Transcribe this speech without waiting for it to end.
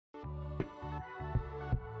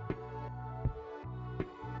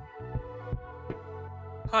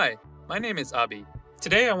Hi, my name is Abi.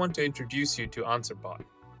 Today I want to introduce you to AnswerBot.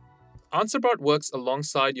 AnswerBot works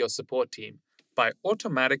alongside your support team by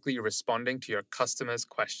automatically responding to your customers'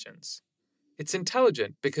 questions. It's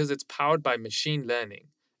intelligent because it's powered by machine learning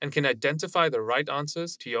and can identify the right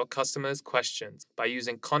answers to your customers' questions by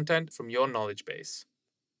using content from your knowledge base.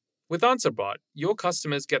 With AnswerBot, your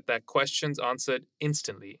customers get their questions answered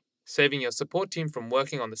instantly, saving your support team from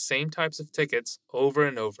working on the same types of tickets over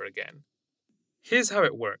and over again. Here's how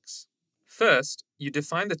it works. First, you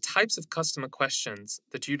define the types of customer questions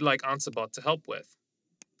that you'd like AnswerBot to help with.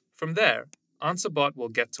 From there, AnswerBot will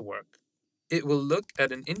get to work. It will look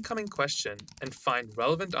at an incoming question and find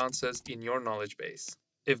relevant answers in your knowledge base.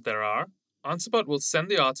 If there are, AnswerBot will send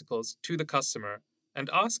the articles to the customer and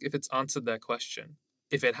ask if it's answered their question.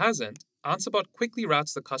 If it hasn't, AnswerBot quickly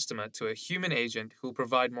routes the customer to a human agent who will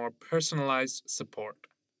provide more personalized support.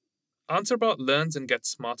 AnswerBot learns and gets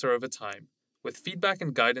smarter over time, with feedback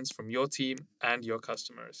and guidance from your team and your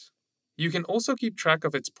customers. You can also keep track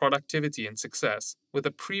of its productivity and success with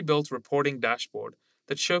a pre-built reporting dashboard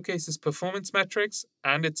that showcases performance metrics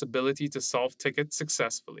and its ability to solve tickets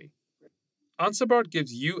successfully. AnswerBot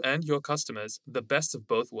gives you and your customers the best of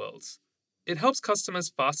both worlds. It helps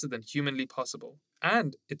customers faster than humanly possible,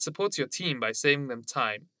 and it supports your team by saving them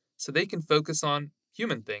time so they can focus on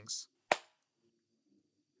human things.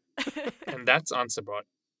 And that's AnswerBot.